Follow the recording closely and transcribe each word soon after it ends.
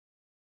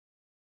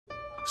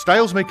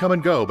Styles may come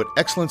and go, but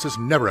excellence is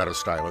never out of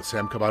style at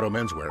Sam Cavato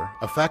Menswear,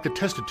 a fact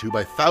attested to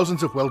by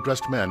thousands of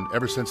well-dressed men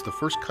ever since the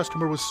first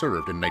customer was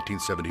served in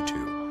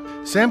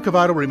 1972. Sam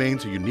Cavato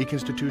remains a unique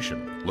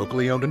institution,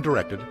 locally owned and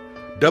directed,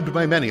 dubbed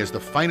by many as the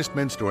finest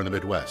men's store in the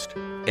Midwest,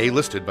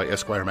 A-listed by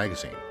Esquire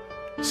Magazine.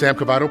 Sam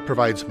Cavato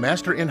provides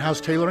master in-house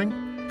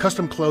tailoring,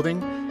 custom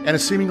clothing, and a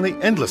seemingly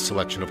endless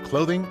selection of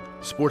clothing,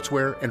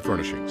 sportswear, and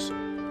furnishings,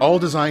 all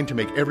designed to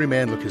make every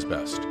man look his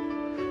best.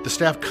 The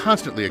staff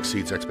constantly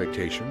exceeds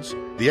expectations,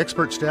 the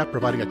expert staff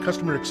providing a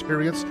customer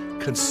experience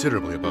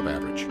considerably above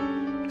average.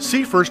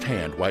 See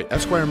firsthand why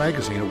Esquire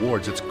Magazine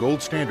awards its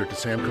gold standard to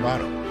Sam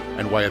Cavato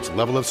and why its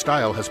level of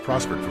style has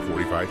prospered for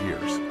 45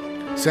 years.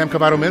 Sam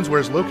Cavato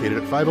Menswear is located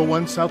at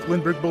 501 South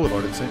Lindbergh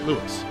Boulevard in St.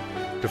 Louis.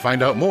 To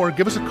find out more,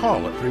 give us a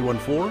call at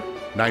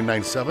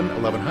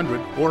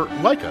 314-997-1100 or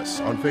like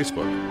us on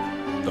Facebook.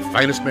 The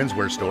finest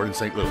menswear store in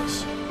St.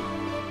 Louis.